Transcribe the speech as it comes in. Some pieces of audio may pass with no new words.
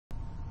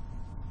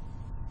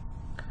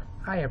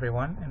Hi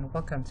everyone, and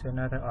welcome to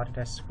another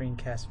Autodesk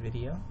screencast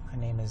video. My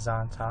name is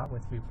Dzan Ta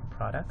with Repro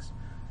Products.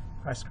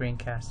 Our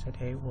screencast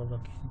today will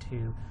look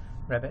into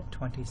Revit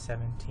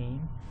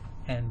 2017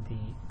 and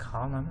the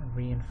column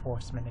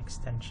reinforcement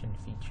extension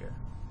feature.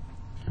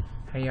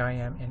 Here I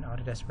am in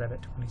Autodesk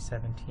Revit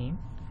 2017.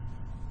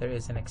 There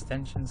is an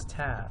extensions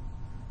tab,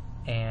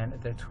 and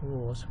the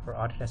tools for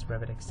Autodesk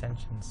Revit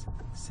extensions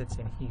sits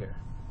in here.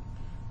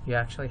 You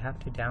actually have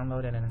to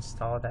download and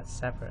install that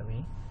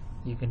separately.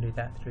 You can do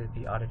that through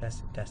the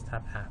Autodesk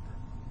desktop app.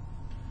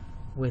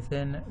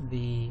 Within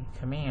the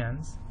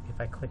commands,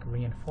 if I click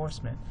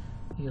reinforcement,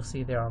 you'll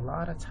see there are a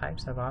lot of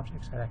types of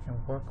objects that I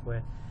can work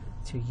with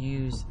to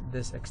use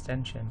this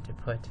extension to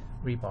put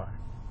rebar.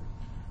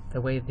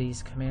 The way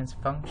these commands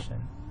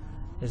function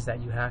is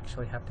that you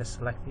actually have to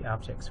select the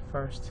objects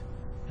first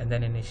and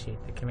then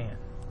initiate the command.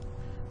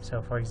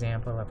 So for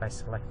example, if I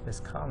select this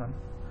column,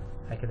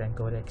 I could then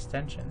go to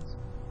extensions,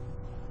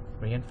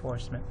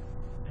 reinforcement,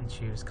 and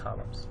choose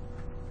columns.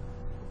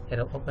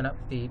 It'll open up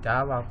the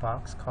dialog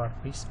box called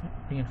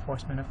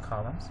reinforcement of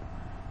columns,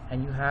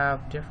 and you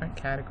have different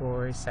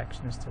categories,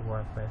 sections to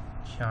work with: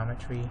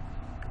 geometry,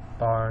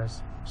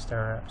 bars,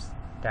 stirrups,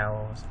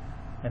 dowels,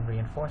 and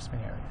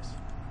reinforcement areas.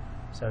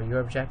 So your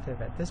objective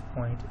at this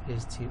point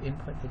is to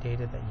input the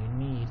data that you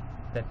need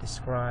that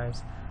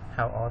describes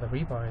how all the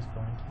rebar is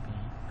going to be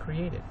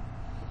created.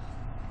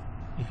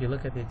 If you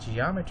look at the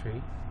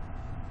geometry,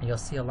 you'll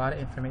see a lot of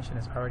information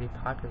is already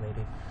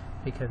populated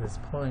because it's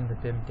pulling the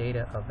BIM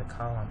data of the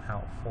column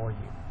out for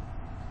you.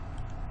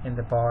 In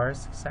the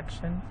bars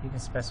section, you can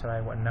specify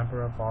what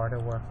number of bar to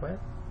work with.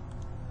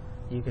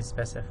 You can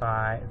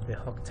specify the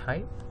hook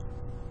type.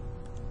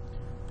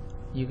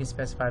 You can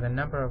specify the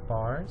number of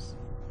bars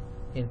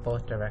in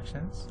both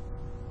directions.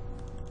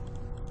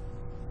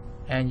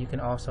 And you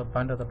can also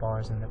bundle the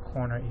bars in the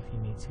corner if you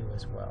need to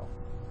as well.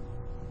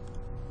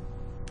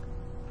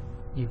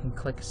 You can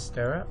click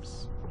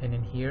stirrups, and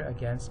in here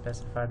again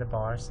specify the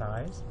bar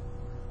size,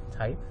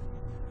 type,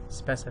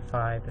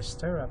 specify the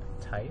stirrup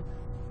type,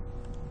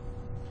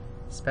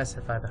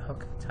 specify the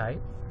hook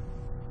type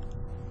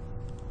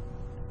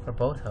for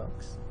both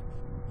hooks,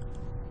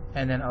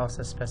 and then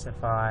also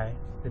specify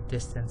the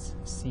distance,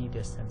 C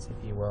distance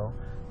if you will.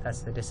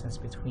 That's the distance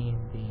between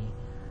the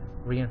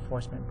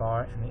reinforcement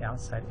bar and the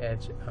outside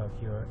edge of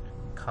your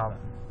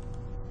column.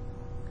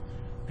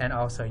 And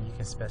also you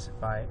can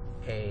specify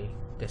a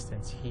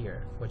distance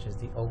here, which is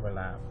the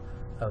overlap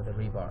of the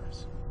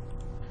rebars.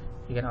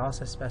 You can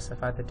also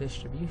specify the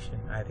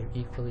distribution, either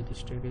equally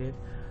distributed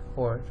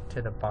or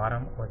to the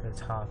bottom or the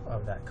top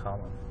of that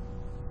column,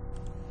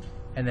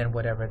 and then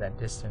whatever that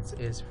distance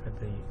is for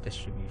the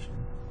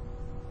distribution.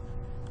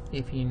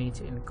 If you need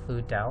to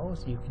include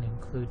dowels, you can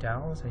include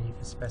dowels, and you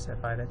can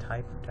specify the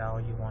type of dowel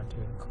you want to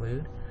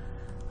include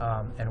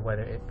and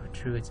whether it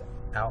protrudes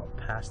out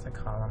past the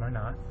column or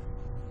not.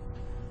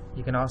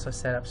 You can also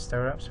set up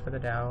stirrups for the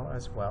dowel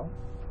as well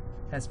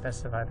and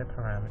specify the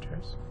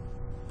parameters,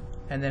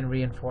 and then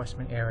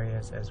reinforcement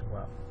areas as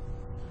well.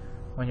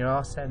 When you're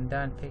all said and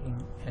done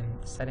picking and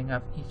setting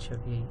up each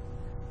of the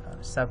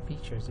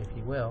sub-features, if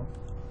you will,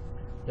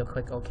 you'll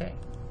click OK.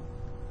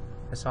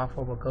 The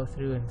software will go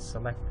through and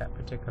select that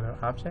particular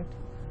object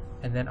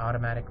and then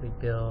automatically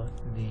build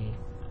the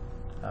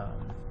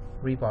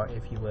rebar,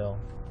 if you will,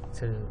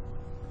 to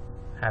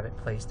have it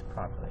placed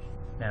properly.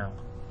 Now,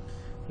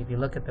 if you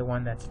look at the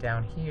one that's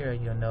down here,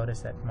 you'll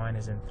notice that mine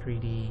is in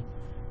 3D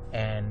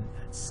and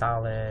it's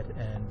solid,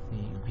 and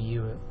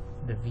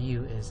the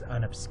view is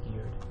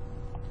unobscured,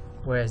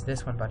 whereas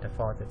this one by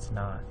default it's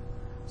not.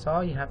 So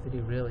all you have to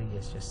do really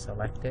is just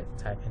select it,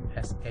 type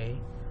in SA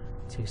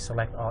to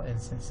select all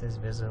instances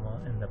visible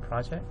in the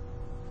project,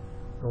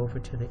 go over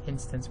to the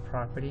instance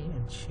property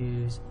and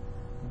choose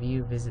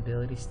view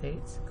visibility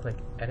states, click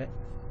edit,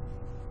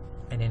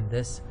 and in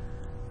this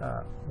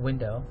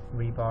window,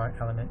 rebar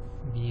element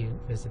view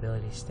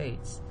visibility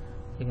states,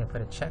 you can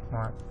put a check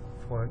mark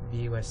for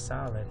view as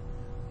solid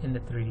in the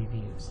 3D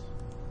views.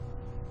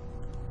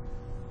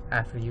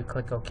 After you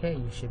click OK,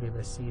 you should be able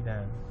to see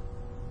them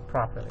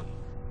properly.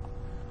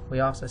 We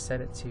also set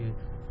it to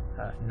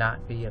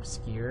not be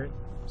obscured,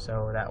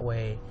 so that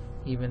way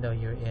even though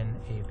you're in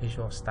a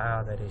visual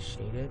style that is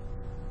shaded,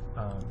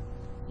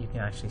 you can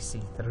actually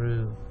see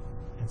through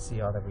and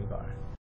see all the rebar.